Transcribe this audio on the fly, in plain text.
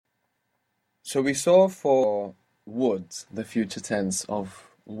So we saw for would, the future tense of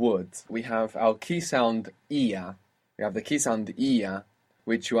would, we have our key sound ia. We have the key sound ia,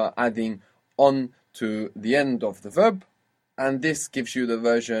 which you are adding on to the end of the verb, and this gives you the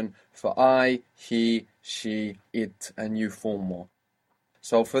version for I, he, she, it, and you formal.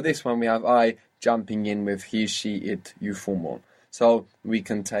 So for this one, we have I jumping in with he, she, it, you formal. So we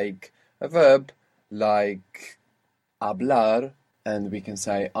can take a verb like hablar, and we can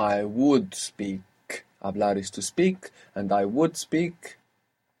say I would speak. Hablar is to speak, and I would speak.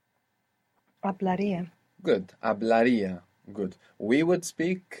 Hablaría. Good. Hablaría. Good. We would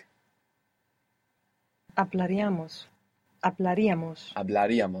speak. Hablaríamos. Hablaríamos.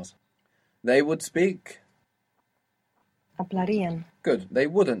 Hablaríamos. They would speak. Hablarían. Good. They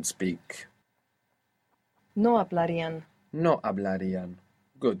wouldn't speak. No hablarían. No hablarían.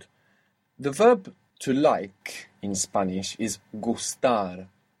 Good. The verb to like in Spanish is gustar.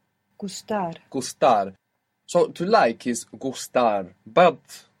 Gustar. Gustar. So to like is gustar,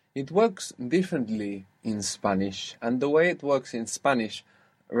 but it works differently in Spanish, and the way it works in Spanish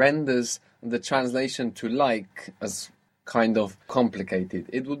renders the translation to like as kind of complicated.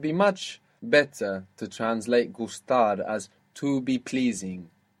 It would be much better to translate gustar as to be pleasing.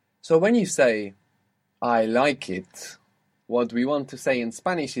 So when you say I like it, what we want to say in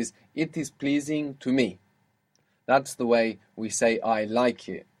Spanish is it is pleasing to me. That's the way we say I like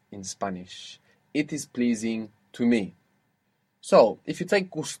it in Spanish. It is pleasing to me. So, if you take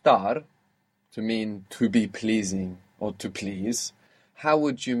gustar to mean to be pleasing or to please, how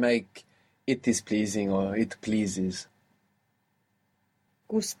would you make it is pleasing or it pleases?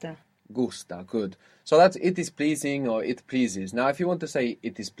 Gusta. Gusta, good. So that's it is pleasing or it pleases. Now, if you want to say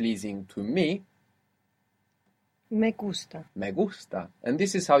it is pleasing to me, Me gusta. me gusta. And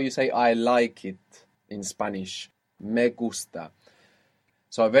this is how you say I like it in Spanish. Me gusta.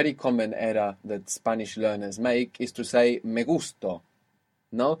 So a very common error that Spanish learners make is to say me gusto.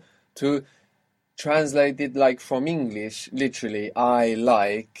 No? To translate it like from English, literally, I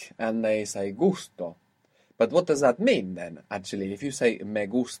like, and they say gusto. But what does that mean then, actually? If you say me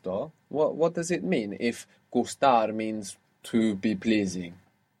gusto, what does it mean if gustar means to be pleasing?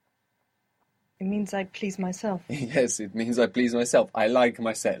 It means I please myself. Yes, it means I please myself. I like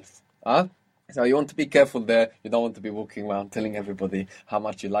myself. Huh? So you want to be careful there. You don't want to be walking around telling everybody how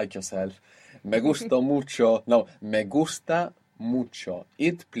much you like yourself. Me gusta mucho. No, me gusta mucho.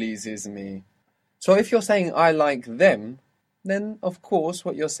 It pleases me. So if you're saying I like them, then of course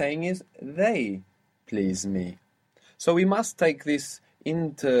what you're saying is they please me. So we must take this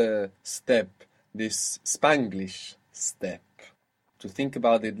inter-step, this Spanglish step, to think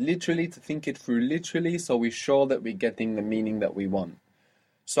about it literally, to think it through literally, so we're sure that we're getting the meaning that we want.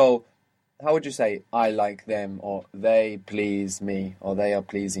 So, how would you say, I like them, or they please me, or they are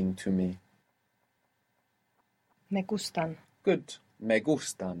pleasing to me? Me gustan. Good. Me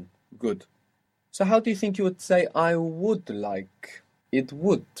gustan. Good. So how do you think you would say, I would like, it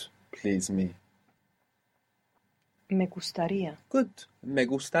would please me? Me gustaría. Good. Me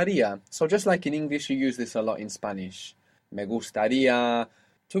gustaría. So just like in English, you use this a lot in Spanish. Me gustaría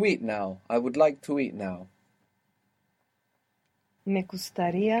to eat now. I would like to eat now. Me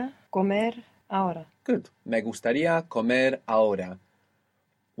gustaría comer ahora. Good. Me gustaría comer ahora.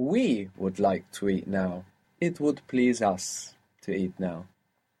 We would like to eat now. It would please us to eat now.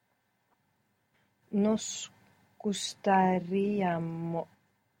 Nos gustaríamos.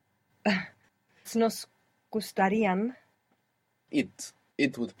 Nos gustarían. It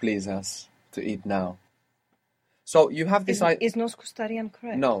would please us to eat now. So you have this idea. Is nos gustarían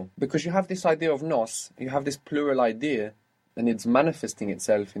correct? No, because you have this idea of nos, you have this plural idea, and it's manifesting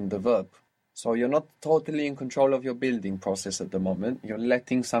itself in the verb. So you're not totally in control of your building process at the moment. You're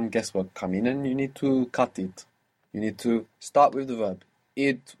letting some guesswork come in, and you need to cut it. You need to start with the verb.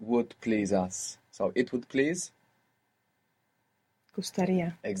 It would please us. So it would please?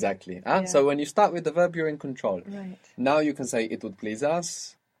 Gustaría. Exactly. Yeah. So when you start with the verb, you're in control. Right. Now you can say it would please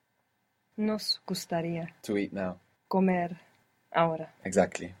us Nos gustaría to eat now. comer ahora.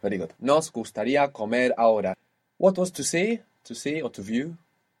 Exactly. Very good. Nos gustaría comer ahora. What was to see? To see or to view?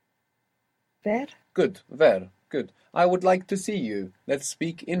 Ver. Good. Ver. Good. I would like to see you. Let's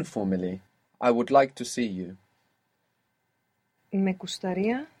speak informally. I would like to see you. Me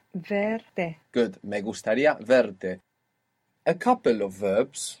gustaría verte. Good. Me gustaría verte. A couple of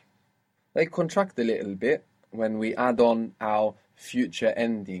verbs, they contract a little bit when we add on our future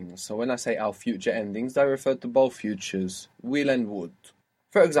endings. So when I say our future endings, I refer to both futures, will and would.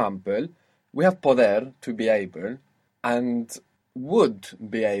 For example, we have poder, to be able, and would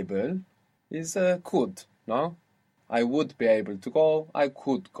be able is could, no? I would be able to go, I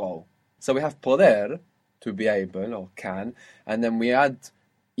could go. So we have poder, to be able or can, and then we add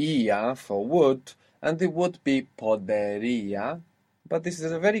ia for would, and it would be poderia. But this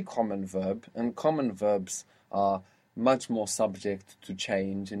is a very common verb, and common verbs are much more subject to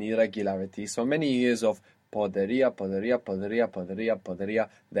change and irregularity. So many years of poderia, poderia, poderia, poderia, poderia,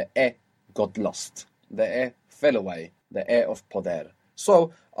 the e got lost. The e fell away, the e of poder.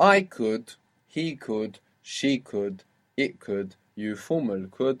 So I could, he could, she could, it could, you formal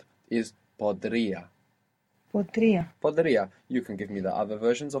could is podria. Podría. Podria. You can give me the other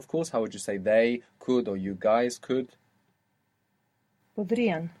versions, of course. How would you say they could or you guys could?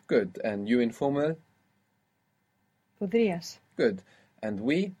 Podrían. Good. And you informal? Podrías. Good. And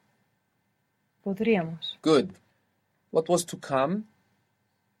we? Podríamos. Good. What was to come?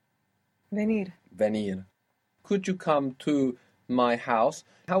 Venir. Venir. Could you come to my house?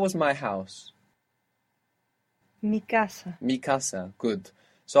 How was my house? Mi casa. Mi casa. Good.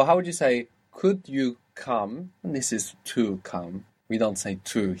 So how would you say, could you come? And this is to come. We don't say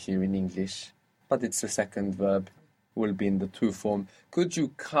to here in English, but it's the second verb. Will be in the to form. Could you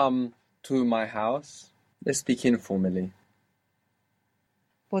come to my house? Let's speak informally.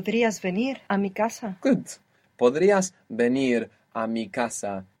 ¿Podrías venir a mi casa? Good. Podrías venir a mi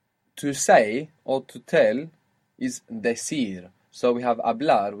casa. To say or to tell is decir. So we have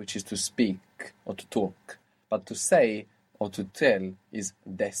hablar, which is to speak or to talk. But to say or to tell is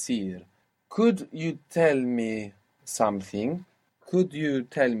decir. Could you tell me something? Could you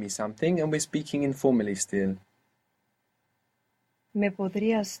tell me something? And we're speaking informally still. ¿Me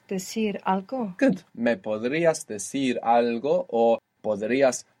podrías decir algo? Good. ¿Me podrías decir algo? Or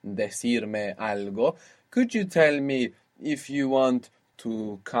podrías decirme algo? Could you tell me if you want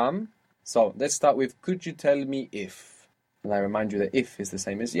to come? So let's start with, could you tell me if? And I remind you that if is the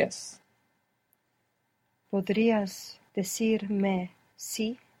same as yes. ¿Podrías decirme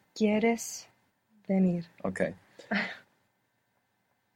si quieres venir? Okay.